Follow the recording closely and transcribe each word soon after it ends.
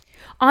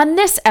On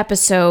this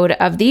episode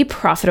of the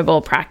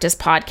Profitable Practice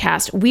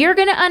Podcast, we are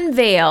going to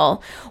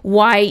unveil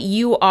why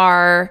you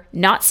are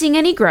not seeing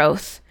any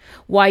growth,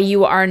 why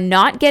you are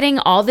not getting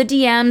all the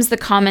DMs, the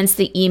comments,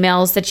 the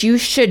emails that you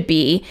should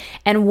be,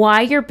 and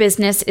why your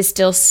business is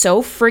still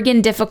so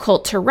friggin'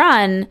 difficult to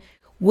run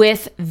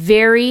with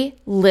very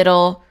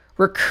little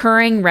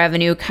recurring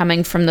revenue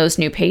coming from those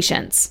new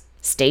patients.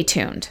 Stay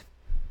tuned.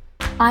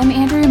 I'm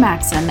Andrea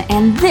Maxim,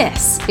 and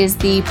this is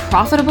the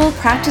Profitable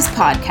Practice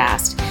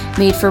Podcast,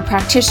 made for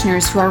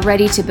practitioners who are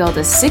ready to build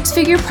a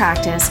six-figure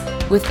practice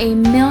with $1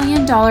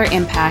 million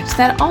impact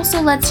that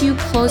also lets you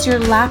close your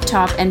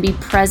laptop and be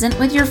present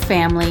with your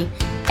family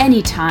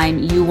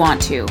anytime you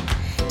want to.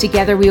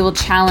 Together, we will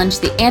challenge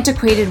the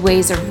antiquated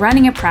ways of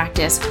running a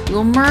practice. We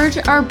will merge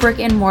our brick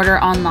and mortar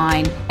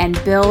online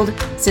and build,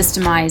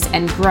 systemize,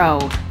 and grow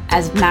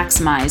as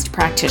maximized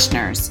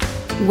practitioners.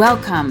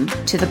 Welcome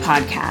to the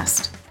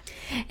podcast.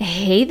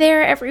 Hey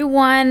there,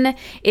 everyone.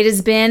 It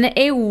has been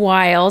a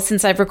while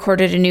since I've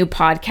recorded a new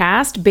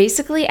podcast,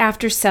 basically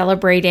after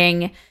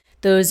celebrating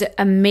those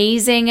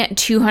amazing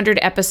 200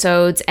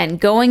 episodes and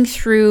going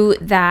through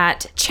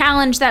that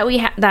challenge that we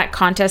had, that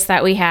contest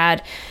that we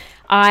had.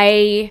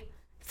 I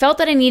felt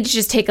that I needed to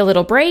just take a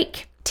little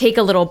break, take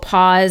a little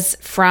pause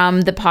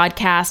from the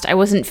podcast. I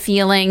wasn't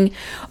feeling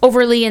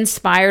overly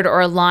inspired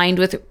or aligned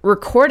with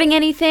recording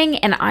anything,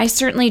 and I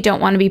certainly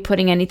don't want to be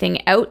putting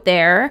anything out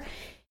there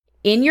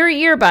in your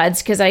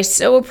earbuds because I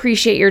so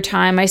appreciate your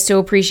time. I so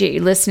appreciate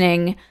you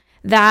listening.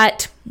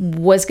 That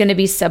was going to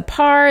be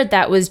subpar.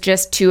 That was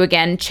just to,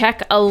 again,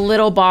 check a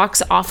little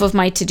box off of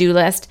my to-do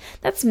list.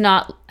 That's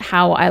not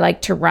how I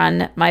like to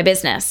run my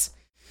business.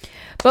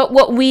 But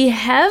what we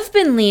have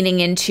been leaning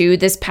into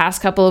this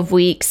past couple of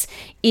weeks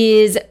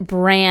is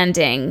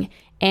branding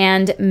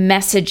and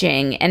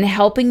messaging and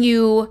helping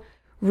you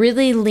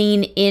really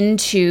lean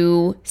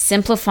into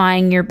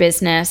simplifying your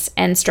business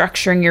and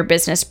structuring your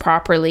business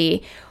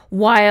properly,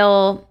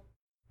 while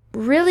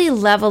really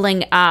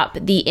leveling up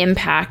the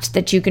impact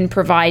that you can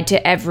provide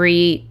to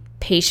every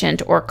patient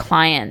or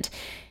client.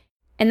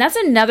 And that's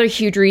another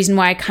huge reason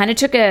why I kind of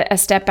took a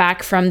step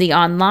back from the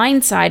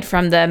online side,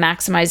 from the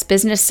maximized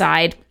business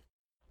side,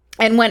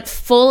 and went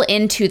full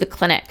into the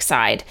clinic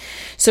side.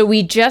 So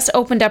we just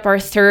opened up our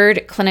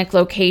third clinic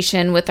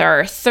location with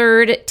our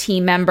third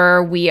team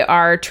member. We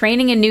are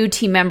training a new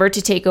team member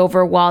to take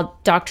over while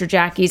Dr.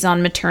 Jackie's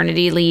on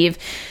maternity leave.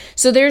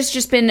 So there's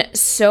just been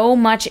so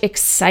much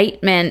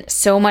excitement,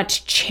 so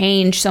much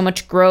change, so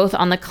much growth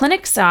on the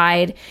clinic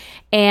side.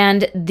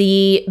 And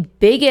the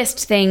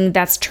biggest thing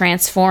that's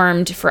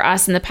transformed for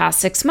us in the past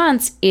 6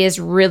 months is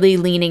really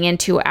leaning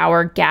into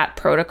our GATT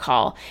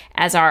protocol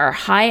as our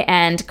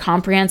high-end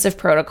comprehensive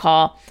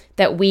protocol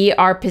that we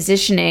are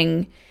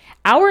positioning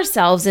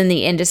ourselves in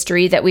the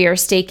industry, that we are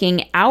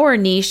staking our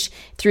niche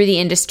through the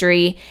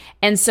industry.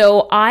 And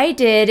so I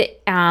did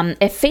a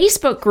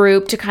Facebook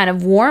group to kind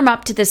of warm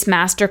up to this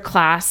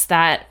masterclass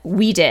that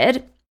we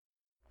did.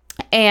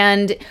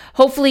 And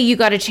hopefully you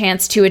got a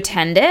chance to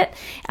attend it.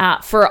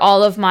 For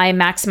all of my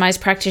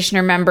Maximized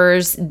Practitioner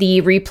members,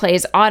 the replay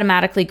is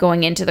automatically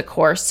going into the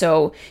course,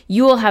 so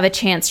you will have a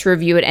chance to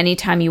review it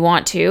anytime you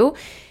want to.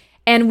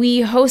 And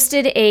we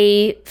hosted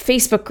a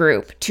Facebook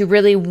group to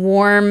really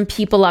warm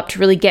people up, to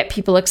really get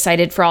people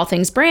excited for all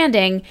things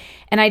branding.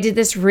 And I did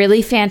this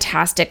really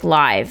fantastic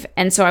live.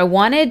 And so I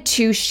wanted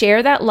to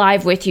share that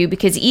live with you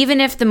because even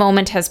if the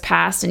moment has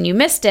passed and you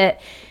missed it,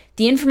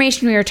 the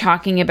information we were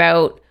talking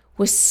about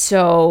was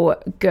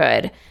so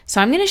good.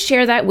 So I'm going to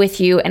share that with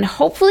you, and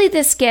hopefully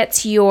this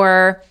gets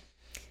your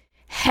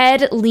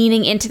head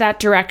leaning into that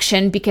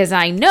direction, because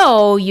I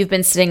know you've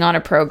been sitting on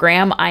a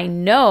program. I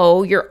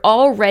know you're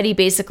already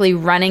basically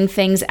running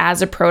things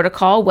as a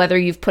protocol, whether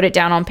you've put it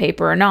down on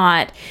paper or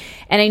not.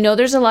 And I know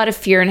there's a lot of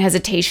fear and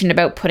hesitation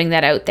about putting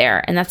that out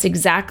there. And that's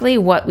exactly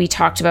what we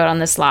talked about on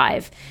this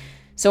live.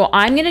 So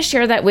I'm going to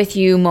share that with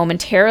you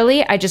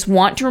momentarily. I just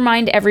want to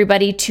remind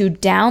everybody to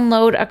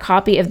download a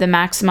copy of the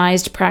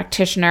Maximized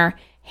Practitioner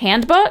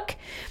Handbook.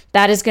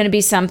 That is going to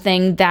be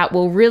something that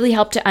will really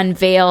help to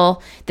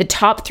unveil the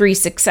top 3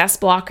 success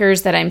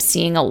blockers that I'm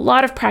seeing a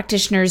lot of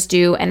practitioners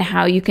do, and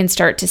how you can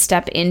start to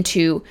step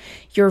into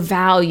your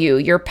value,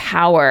 your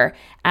power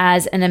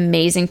as an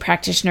amazing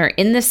practitioner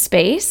in this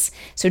space.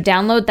 So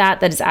download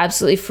that. That is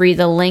absolutely free.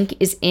 The link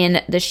is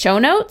in the show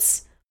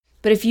notes.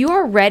 But if you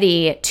are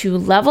ready to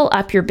level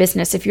up your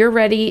business, if you're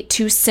ready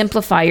to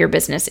simplify your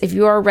business, if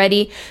you are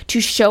ready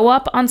to show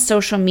up on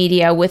social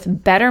media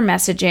with better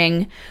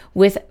messaging,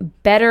 with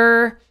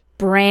better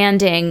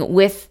branding,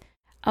 with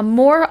a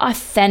more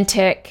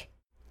authentic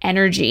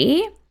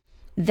energy,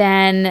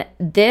 then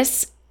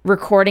this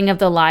recording of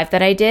the live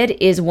that I did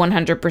is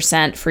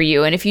 100% for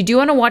you. And if you do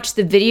want to watch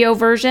the video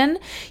version,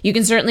 you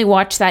can certainly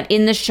watch that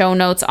in the show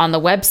notes on the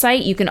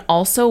website. You can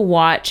also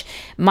watch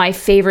my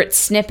favorite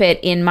snippet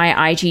in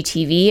my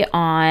IGTV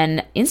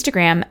on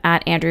Instagram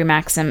at Andrea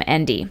Maxim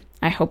ND.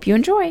 I hope you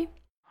enjoy.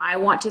 I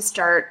want to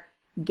start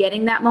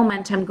getting that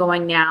momentum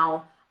going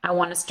now. I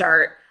want to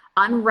start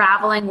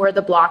unraveling where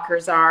the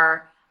blockers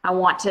are. I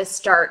want to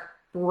start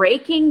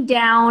breaking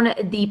down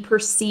the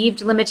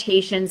perceived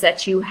limitations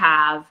that you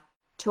have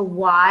to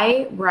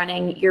why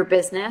running your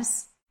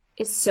business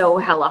is so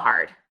hella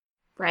hard,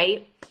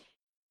 right?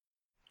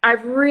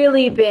 I've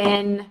really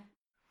been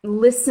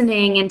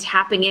listening and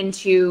tapping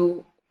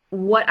into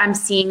what I'm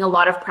seeing a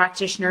lot of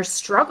practitioners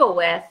struggle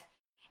with,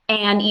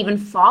 and even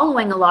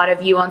following a lot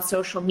of you on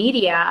social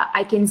media,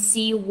 I can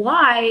see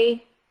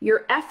why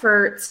your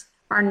efforts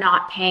are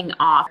not paying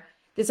off.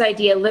 This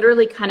idea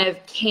literally kind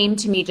of came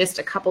to me just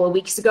a couple of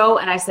weeks ago,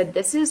 and I said,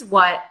 this is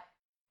what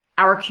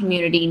our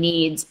community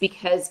needs,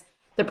 because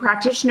the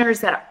practitioners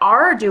that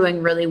are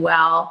doing really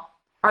well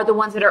are the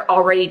ones that are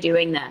already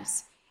doing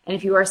this. And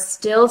if you are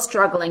still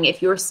struggling,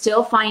 if you are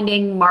still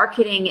finding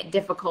marketing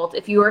difficult,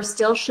 if you are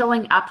still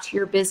showing up to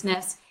your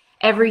business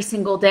every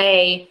single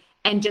day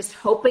and just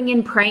hoping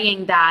and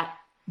praying that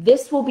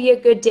this will be a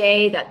good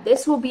day, that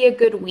this will be a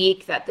good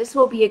week, that this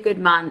will be a good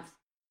month,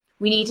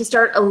 we need to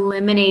start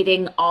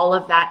eliminating all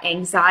of that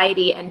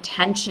anxiety and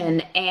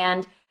tension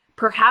and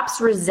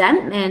perhaps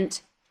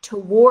resentment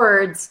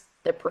towards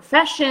the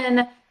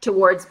profession,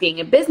 towards being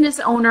a business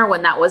owner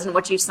when that wasn't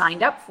what you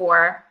signed up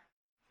for.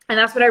 And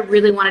that's what I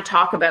really want to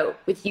talk about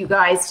with you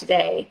guys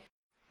today.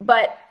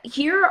 But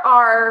here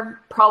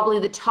are probably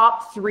the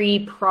top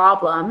 3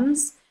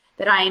 problems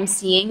that I am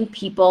seeing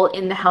people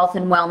in the health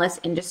and wellness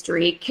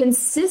industry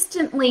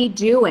consistently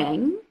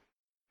doing.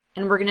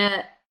 And we're going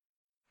to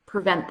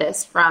prevent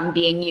this from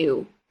being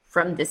you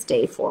from this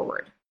day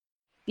forward.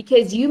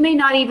 Because you may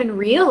not even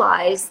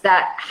realize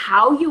that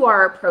how you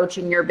are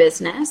approaching your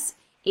business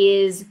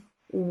is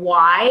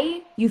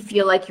why you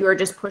feel like you are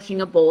just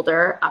pushing a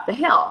boulder up a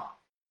hill.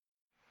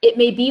 It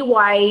may be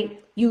why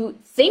you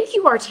think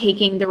you are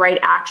taking the right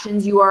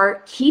actions. You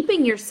are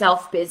keeping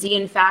yourself busy.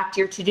 In fact,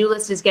 your to-do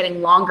list is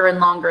getting longer and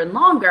longer and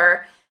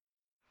longer,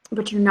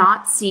 but you're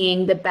not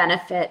seeing the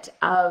benefit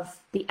of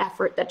the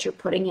effort that you're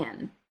putting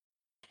in.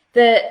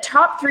 The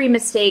top 3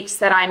 mistakes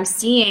that I'm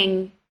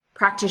seeing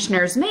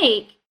practitioners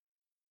make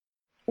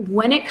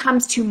when it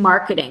comes to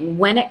marketing,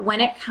 when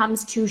it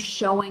comes to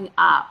showing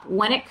up,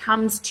 when it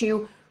comes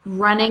to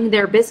running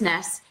their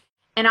business.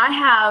 And I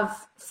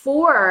have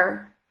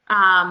 4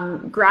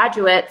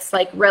 graduates,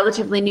 like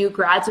relatively new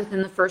grads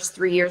within the first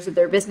 3 years of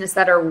their business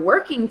that are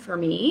working for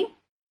me.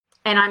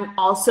 And I'm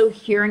also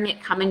hearing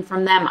it coming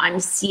from them.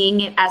 I'm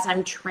seeing it as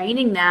I'm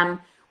training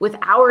them with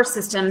our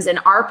systems and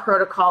our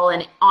protocol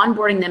and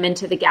onboarding them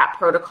into the GAP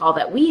protocol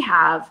that we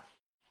have.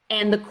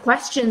 And the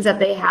questions that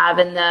they have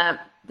and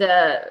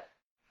the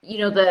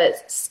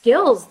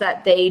skills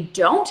that they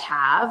don't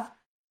have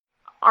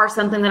are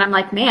something that I'm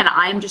like, man,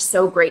 I'm just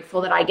so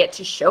grateful that I get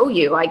to show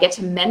you, I get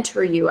to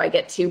mentor you, I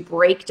get to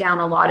break down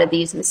a lot of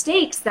these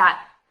mistakes that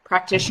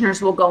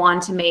practitioners will go on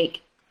to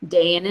make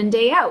day in and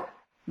day out,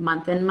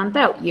 month in, month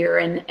out, year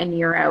in and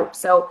year out.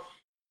 So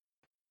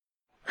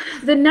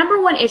the number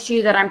one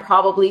issue that I'm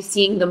probably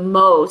seeing the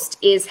most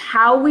is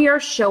how we are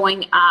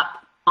showing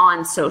up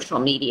on social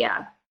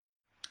media.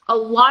 A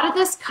lot of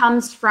this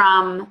comes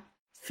from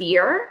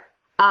fear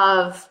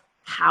of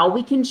how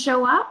we can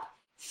show up,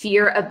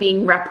 fear of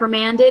being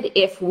reprimanded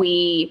if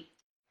we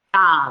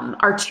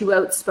are too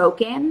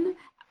outspoken,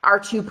 are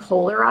too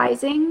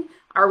polarizing.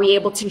 Are we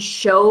able to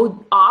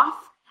show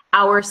off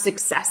our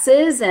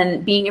successes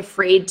and being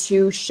afraid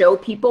to show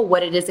people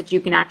what it is that you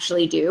can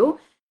actually do?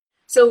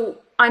 So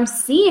I'm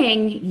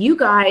seeing you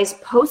guys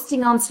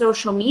posting on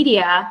social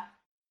media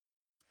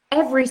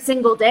every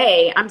single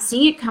day. I'm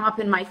seeing it come up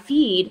in my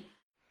feed,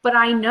 but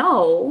I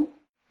know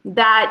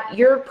that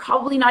you're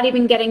probably not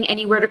even getting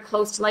anywhere to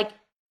close to like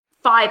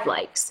 5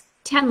 likes,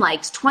 10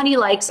 likes, 20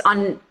 likes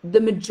on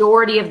the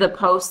majority of the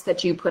posts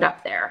that you put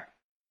up there.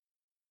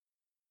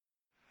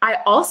 I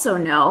also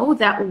know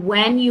that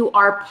when you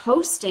are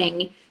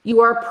posting,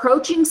 you are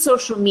approaching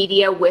social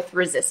media with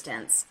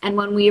resistance. And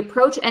when we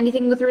approach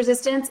anything with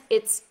resistance,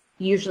 it's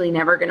usually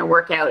never going to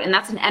work out. And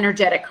that's an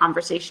energetic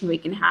conversation we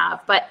can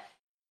have. But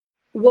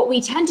what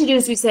we tend to do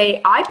is we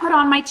say, I put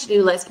on my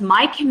to-do list,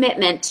 my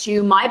commitment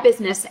to my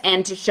business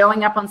and to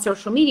showing up on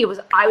social media was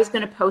I was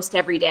going to post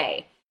every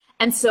day.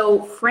 And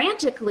so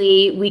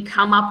frantically, we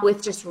come up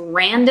with just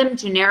random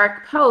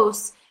generic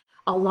posts,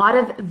 a lot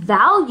of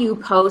value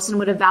posts. And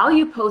what a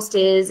value post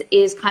is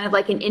kind of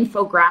like an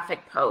infographic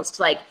post,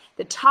 like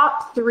the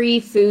top 3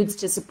 foods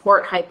to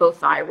support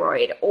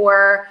hypothyroid,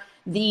 or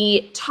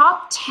the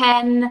top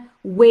 10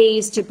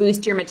 ways to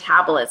boost your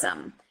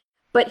metabolism.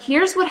 But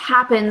here's what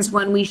happens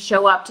when we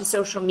show up to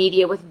social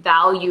media with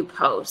value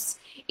posts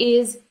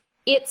is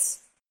it's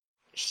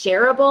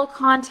shareable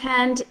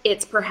content,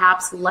 it's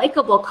perhaps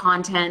likable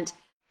content,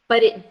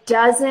 but it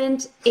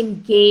doesn't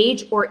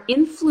engage or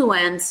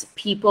influence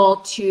people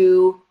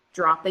to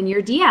drop in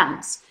your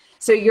DMs.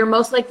 So you're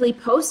most likely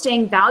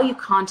posting value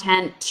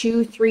content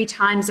 2-3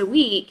 times a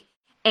week,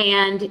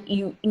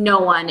 and no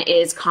one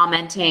is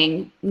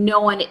commenting, no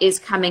one is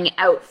coming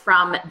out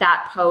from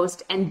that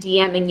post and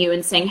DMing you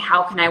and saying,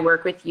 how can I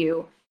work with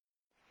you?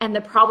 And the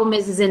problem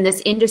is in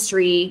this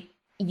industry,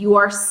 you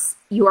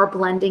are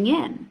blending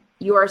in.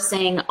 You are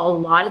saying a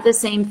lot of the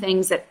same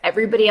things that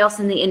everybody else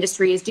in the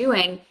industry is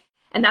doing.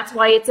 And that's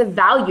why it's a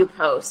value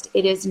post.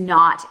 It is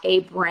not a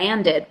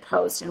branded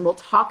post. And we'll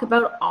talk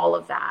about all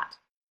of that.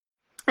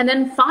 And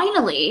then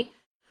finally,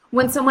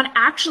 when someone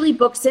actually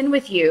books in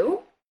with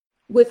you,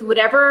 with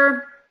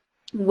whatever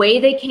way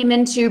they came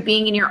into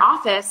being in your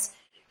office,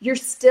 you're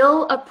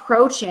still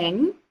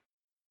approaching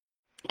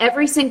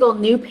every single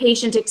new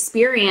patient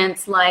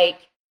experience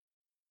like,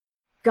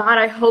 God,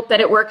 I hope that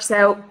it works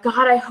out.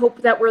 God, I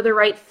hope that we're the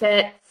right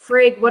fit.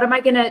 Frig, what am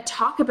I going to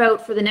talk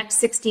about for the next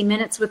 60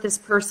 minutes with this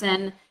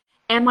person?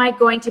 Am I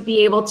going to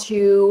be able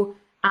to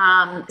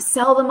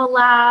sell them a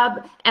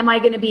lab? Am I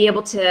going to be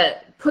able to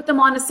put them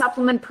on a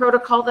supplement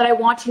protocol that I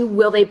want to?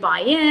 Will they buy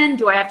in?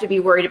 Do I have to be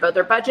worried about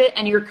their budget?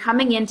 And you're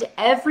coming into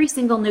every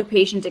single new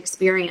patient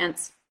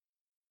experience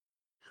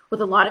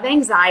with a lot of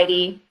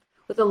anxiety,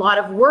 with a lot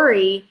of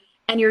worry,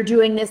 and you're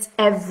doing this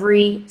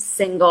every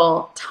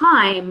single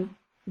time,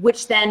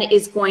 which then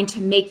is going to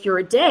make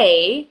your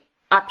day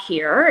up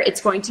here. It's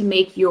going to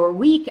make your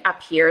week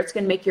up here. It's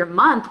going to make your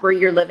month where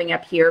you're living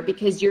up here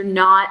because you're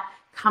not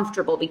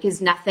comfortable,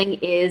 because nothing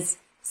is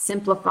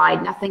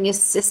simplified, nothing is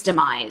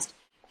systemized.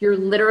 You're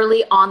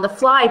literally on the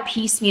fly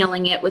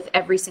piecemealing it with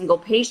every single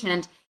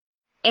patient.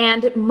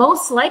 And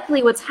most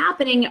likely what's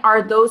happening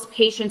are those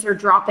patients are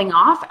dropping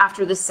off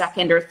after the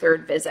second or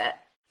third visit,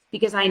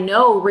 because I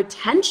know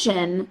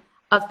retention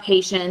of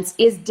patients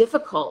is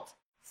difficult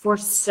for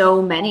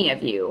so many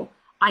of you.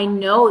 I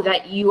know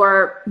that you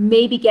are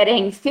maybe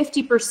getting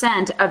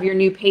 50% of your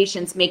new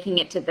patients making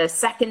it to the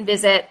second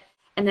visit,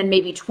 and then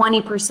maybe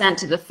 20%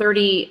 to the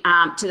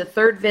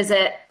third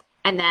visit,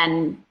 and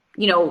then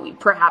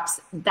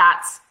perhaps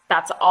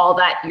that's all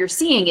that you're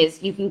seeing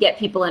is you can get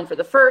people in for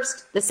the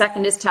first, the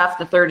second is tough,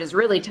 the third is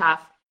really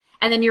tough,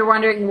 and then you're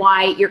wondering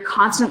why you're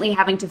constantly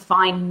having to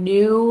find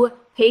new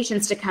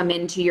patients to come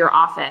into your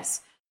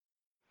office.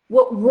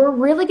 What we're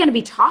really going to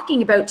be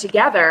talking about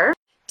together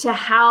to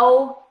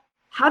how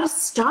to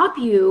stop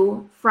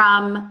you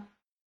from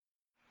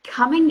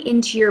coming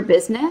into your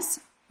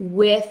business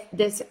with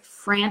this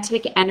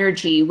frantic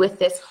energy, with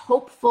this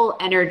hopeful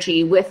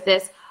energy, with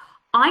this,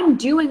 I'm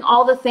doing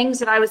all the things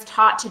that I was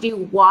taught to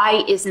do.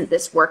 Why isn't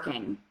this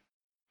working?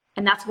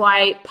 And that's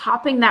why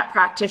popping that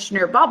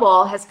practitioner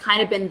bubble has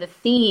kind of been the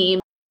theme,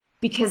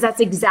 because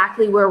that's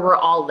exactly where we're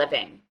all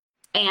living.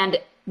 And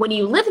when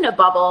you live in a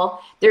bubble,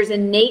 there's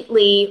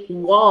innately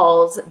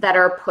walls that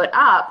are put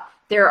up.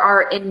 There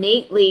are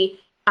innately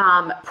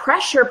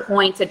pressure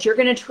points that you're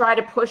going to try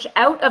to push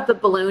out of the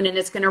balloon, and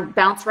it's going to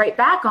bounce right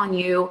back on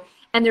you.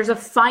 And there's a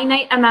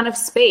finite amount of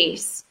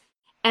space.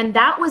 And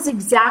that was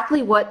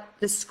exactly what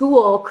the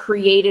school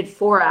created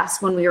for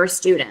us when we were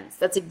students.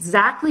 That's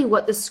exactly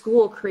what the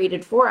school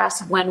created for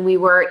us when we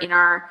were in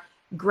our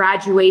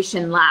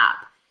graduation lab.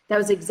 That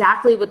was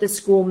exactly what the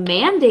school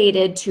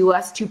mandated to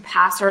us to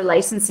pass our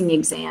licensing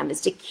exam, is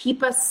to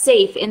keep us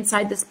safe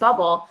inside this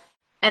bubble.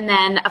 And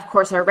then, of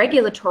course, our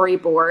regulatory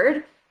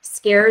board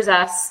scares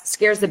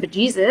the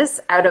bejesus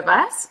out of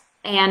us,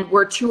 and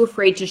we're too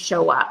afraid to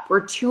show up.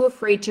 We're too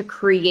afraid to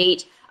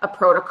create a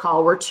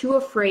protocol. We're too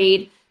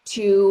afraid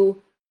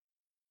to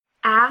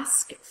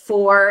ask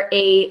for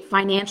a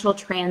financial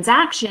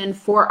transaction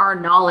for our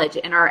knowledge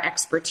and our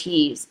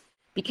expertise,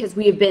 because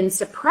we have been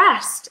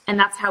suppressed, and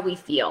that's how we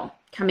feel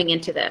coming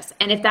into this.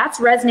 And if that's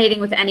resonating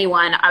with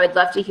anyone, I would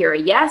love to hear a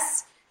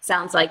yes,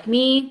 sounds like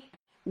me.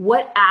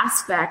 What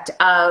aspect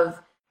of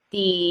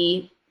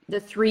the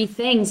three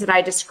things that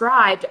I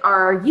described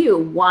are you?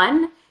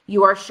 One,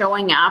 you are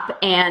showing up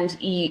and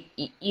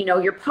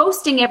you're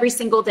posting every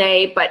single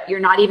day, but you're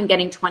not even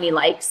getting 20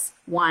 likes.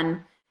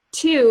 One.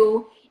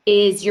 Two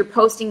is you're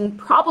posting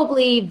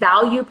probably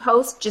value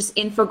posts, just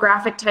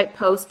infographic type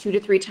posts 2 to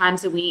 3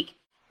 times a week,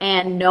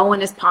 and no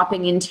one is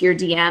popping into your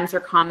DMs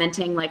or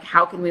commenting like,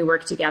 how can we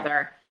work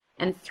together?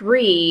 And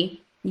 3,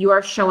 you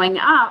are showing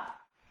up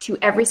to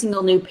every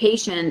single new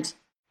patient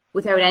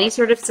without any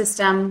sort of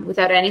system,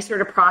 without any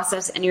sort of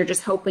process, and you're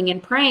just hoping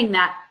and praying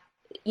that,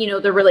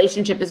 the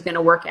relationship is going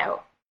to work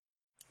out.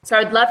 So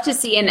I'd love to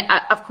see, and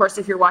of course,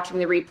 if you're watching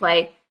the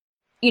replay,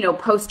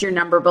 post your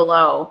number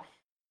below.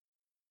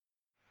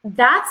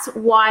 That's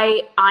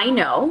why I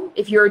know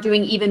if you're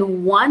doing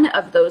even one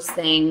of those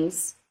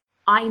things,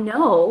 I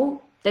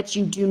know that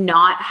you do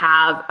not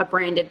have a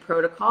branded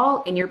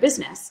protocol in your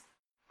business.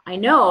 I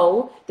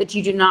know that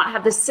you do not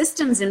have the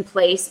systems in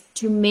place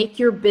to make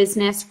your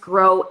business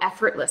grow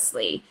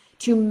effortlessly,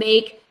 to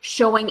make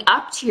showing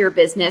up to your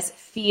business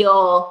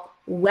feel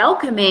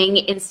welcoming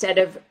instead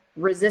of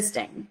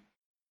resisting.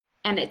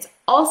 And it's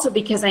also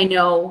because I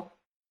know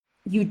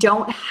you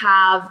don't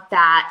have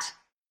that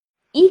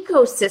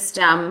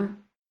ecosystem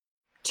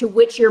to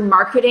which your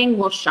marketing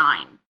will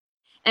shine.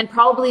 And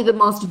probably the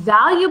most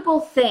valuable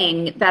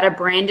thing that a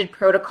branded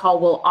protocol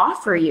will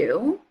offer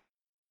you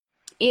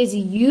is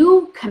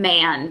you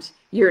command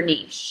your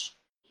niche,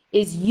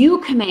 is you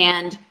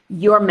command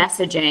your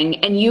messaging,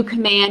 and you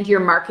command your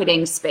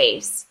marketing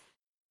space.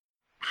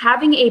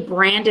 Having a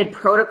branded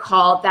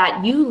protocol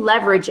that you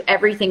leverage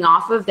everything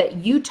off of, that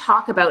you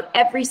talk about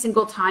every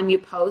single time you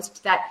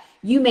post, that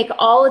you make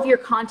all of your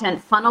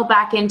content funnel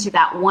back into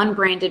that one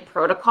branded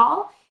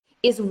protocol,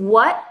 is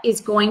what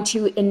is going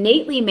to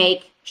innately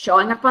make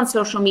showing up on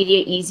social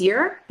media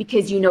easier,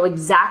 because you know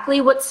exactly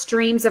what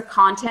streams of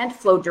content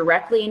flow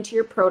directly into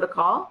your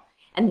protocol.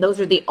 And those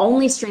are the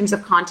only streams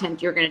of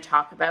content you're going to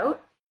talk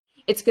about.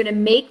 It's going to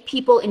make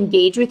people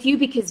engage with you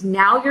because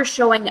now you're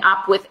showing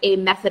up with a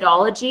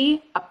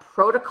methodology, a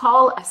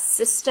protocol, a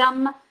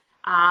system,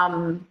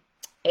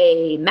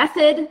 a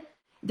method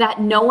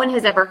that no one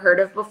has ever heard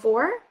of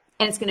before.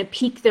 And it's going to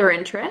pique their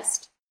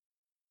interest.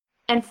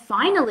 And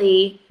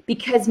finally,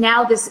 because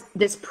now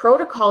this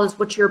protocol is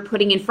what you're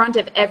putting in front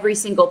of every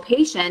single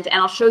patient,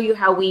 and I'll show you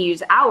how we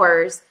use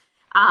ours,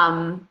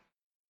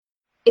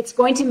 it's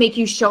going to make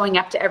you showing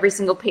up to every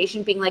single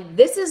patient being like,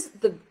 this is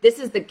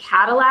the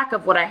Cadillac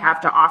of what I have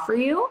to offer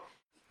you.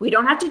 We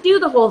don't have to do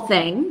the whole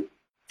thing.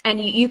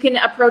 And you can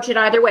approach it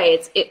either way.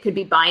 It could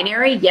be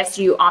binary. Yes,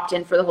 you opt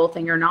in for the whole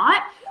thing or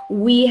not.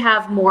 We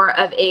have more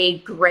of a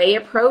gray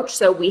approach.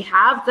 So we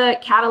have the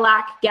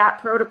Cadillac GAT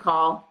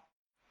protocol,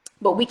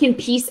 but we can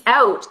piece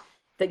out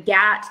the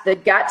gut,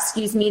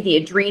 the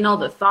adrenal,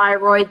 the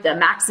thyroid, the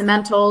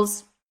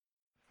maximentals.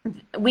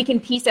 We can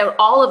piece out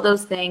all of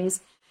those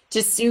things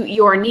to suit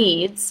your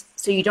needs,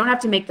 so you don't have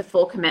to make the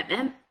full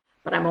commitment,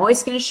 but I'm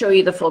always going to show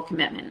you the full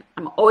commitment.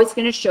 I'm always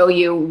going to show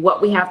you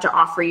what we have to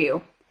offer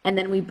you, and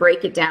then we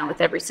break it down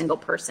with every single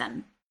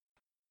person.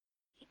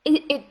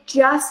 It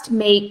just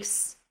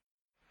makes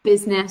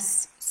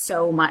business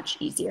so much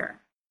easier.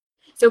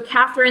 So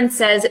Catherine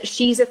says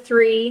she's a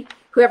 3.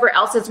 Whoever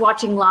else is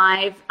watching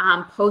live,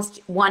 post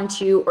 1,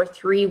 2, or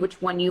 3,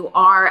 which one you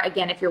are.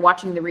 Again, if you're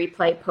watching the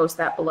replay, post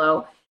that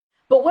below.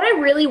 But what I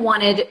really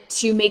wanted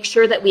to make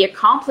sure that we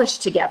accomplish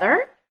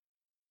together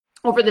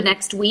over the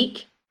next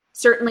week,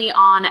 certainly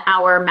on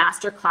our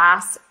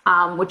masterclass,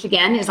 which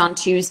again is on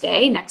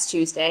Tuesday, next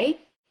Tuesday,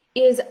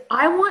 is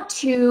I want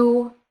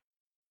to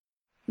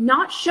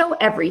not show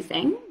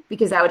everything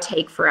because that would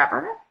take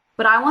forever,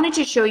 but I wanted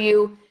to show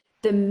you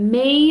the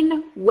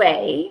main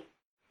way,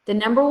 the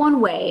number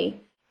one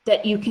way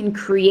that you can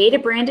create a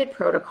branded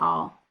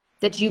protocol,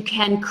 that you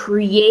can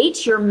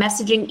create your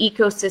messaging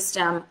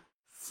ecosystem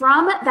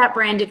from that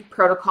branded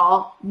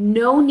protocol.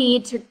 No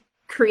need to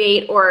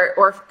create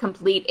or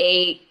complete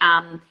a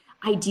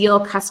ideal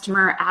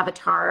customer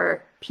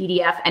avatar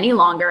PDF any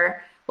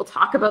longer. We'll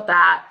talk about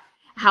that,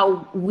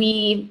 how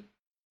we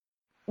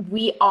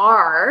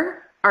are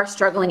our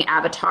struggling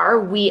avatar.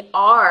 We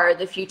are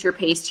the future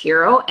paced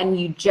hero, and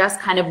you just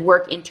kind of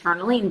work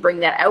internally and bring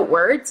that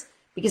outwards,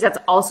 because that's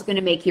also going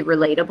to make you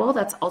relatable.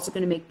 That's also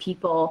going to make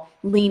people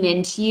lean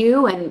into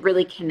you and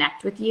really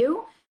connect with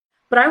you.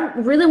 But I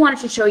really wanted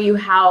to show you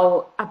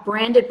how a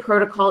branded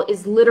protocol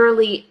is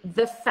literally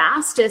the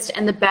fastest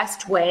and the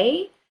best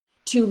way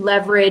to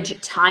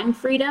leverage time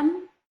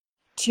freedom,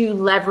 to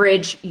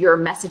leverage your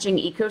messaging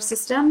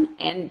ecosystem,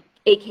 and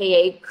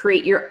AKA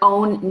create your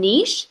own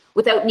niche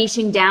without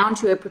niching down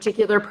to a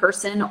particular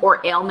person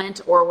or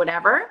ailment or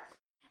whatever.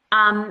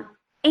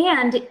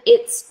 And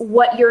it's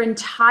what your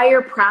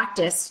entire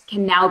practice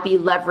can now be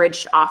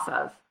leveraged off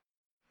of,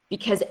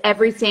 because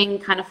everything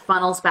kind of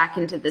funnels back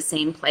into the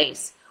same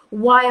place,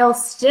 while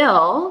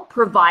still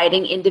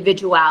providing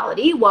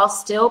individuality, while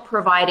still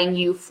providing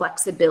you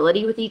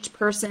flexibility with each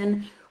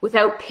person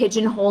without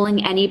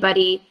pigeonholing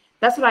anybody.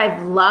 That's what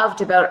I've loved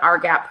about our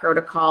GAT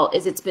protocol,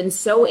 is it's been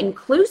so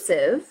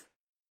inclusive,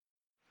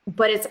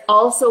 but it's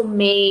also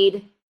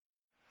made,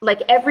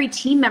 like, every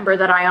team member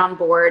that I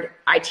onboard,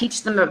 I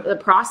teach them the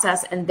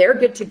process and they're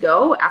good to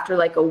go after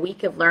like a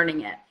week of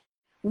learning it.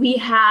 We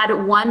had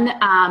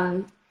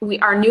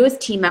our newest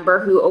team member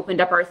who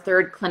opened up our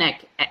 3rd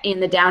clinic in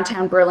the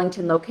downtown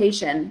Burlington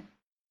location.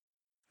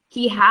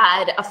 He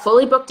had a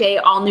fully booked day,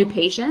 all new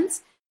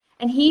patients,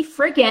 and he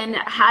friggin'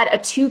 had a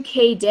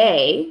 2K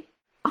day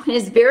on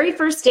his very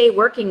first day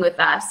working with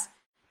us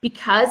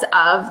because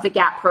of the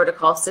GAT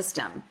protocol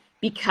system,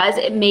 because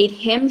it made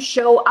him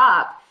show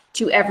up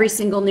to every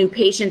single new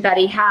patient that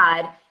he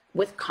had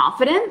with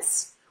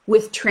confidence,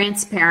 with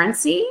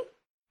transparency,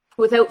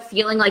 without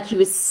feeling like he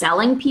was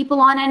selling people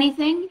on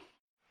anything.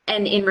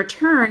 And in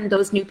return,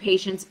 those new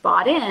patients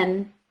bought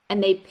in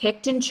and they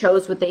picked and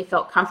chose what they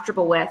felt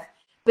comfortable with.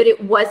 But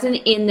it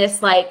wasn't in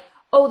this like,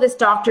 oh, this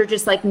doctor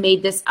just like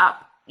made this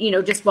up,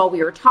 just while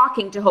we were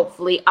talking to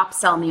hopefully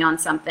upsell me on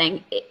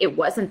something. It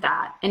wasn't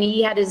that. And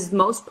he had his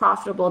most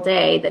profitable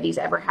day that he's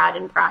ever had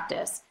in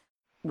practice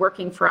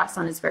working for us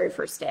on his very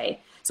first day.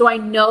 So I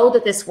know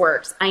that this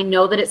works. I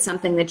know that it's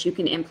something that you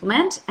can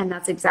implement, and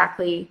that's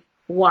exactly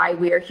why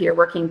we are here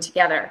working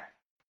together.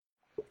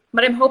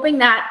 But I'm hoping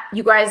that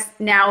you guys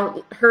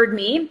now heard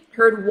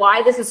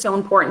why this is so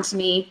important to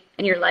me,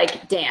 and you're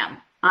like, damn,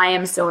 I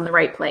am so in the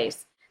right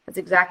place. That's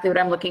exactly what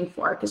I'm looking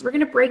for, because we're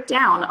going to break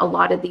down a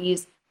lot of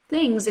these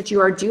things that you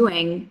are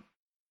doing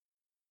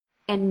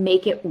and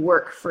make it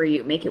work for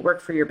you, make it work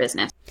for your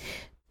business.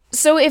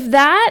 So if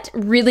that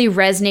really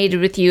resonated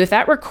with you, if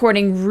that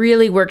recording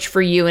really worked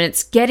for you and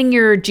it's getting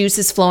your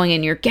juices flowing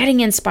and you're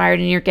getting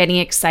inspired and you're getting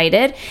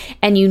excited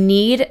and you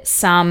need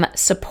some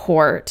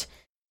support,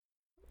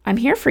 I'm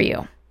here for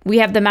you. We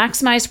have the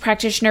Maximized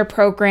Practitioner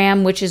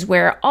Program, which is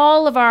where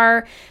all of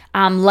our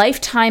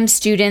lifetime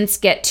students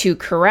get to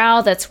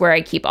corral. That's where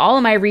I keep all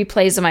of my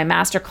replays of my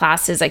master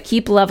classes. I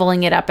keep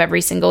leveling it up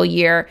every single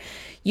year.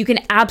 You can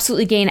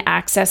absolutely gain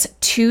access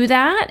to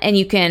that, and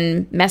you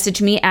can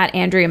message me at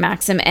Andrea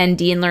Maxim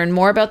ND and learn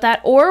more about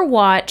that, or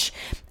watch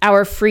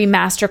our free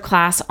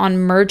masterclass on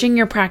merging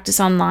your practice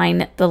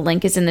online. The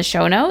link is in the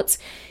show notes.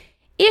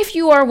 If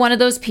you are one of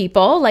those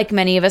people, like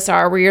many of us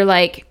are, where you're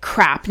like,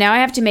 crap, now I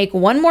have to make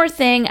one more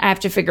thing. I have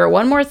to figure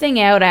one more thing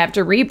out. I have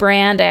to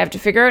rebrand. I have to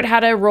figure out how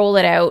to roll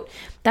it out.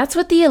 That's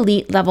what the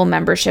elite level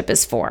membership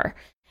is for.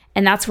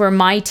 And that's where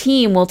my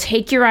team will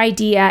take your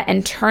idea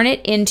and turn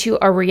it into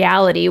a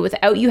reality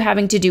without you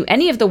having to do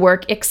any of the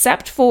work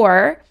except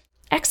for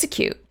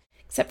execute,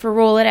 except for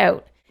roll it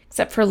out,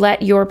 except for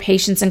let your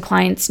patients and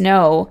clients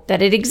know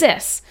that it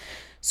exists.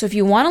 So if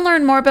you want to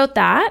learn more about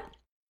that,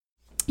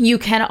 you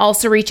can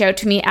also reach out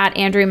to me at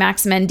Andrea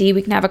Maxim ND.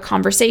 We can have a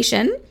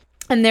conversation.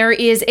 And there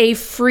is a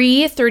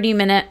free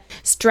 30-minute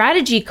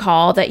strategy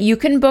call that you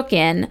can book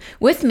in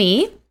with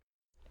me.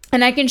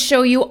 And I can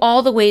show you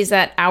all the ways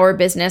that our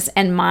business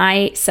and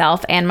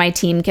myself and my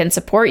team can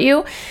support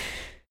you.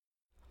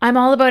 I'm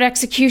all about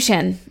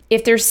execution.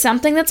 If there's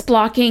something that's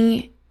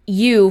blocking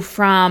you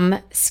from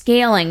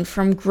scaling,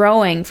 from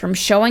growing, from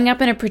showing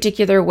up in a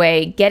particular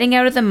way, getting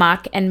out of the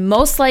muck, and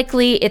most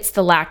likely it's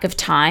the lack of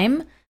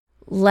time,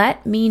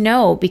 let me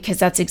know, because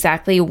that's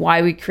exactly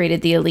why we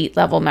created the elite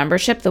level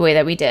membership the way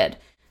that we did.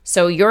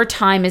 So your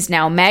time is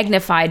now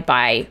magnified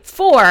by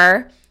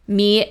 4,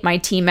 me, my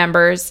team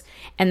members,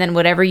 and then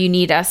whatever you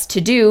need us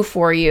to do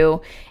for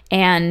you.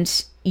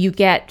 And you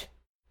get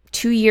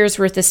 2 years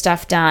worth of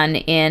stuff done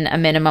in a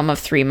minimum of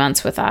 3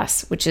 months with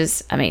us, which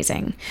is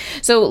amazing.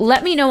 So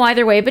let me know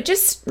either way, but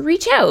just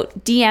reach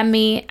out, DM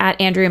me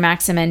at Andrea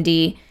Maxim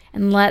ND,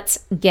 and let's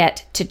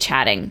get to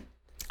chatting.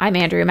 I'm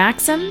Andrea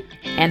Maxim,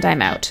 and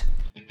I'm out.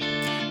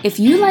 If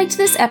you liked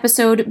this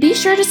episode, be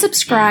sure to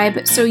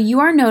subscribe so you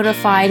are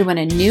notified when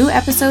a new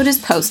episode is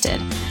posted.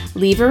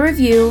 Leave a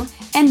review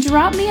and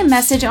drop me a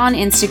message on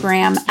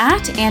Instagram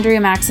at Andrea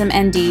Maxim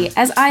ND,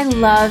 as I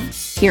love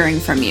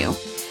hearing from you.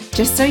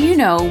 Just so you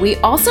know, we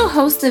also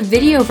host the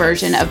video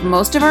version of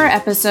most of our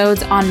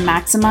episodes on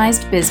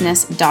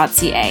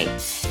maximizedbusiness.ca.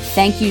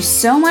 Thank you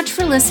so much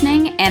for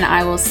listening, and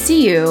I will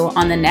see you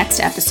on the next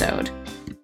episode.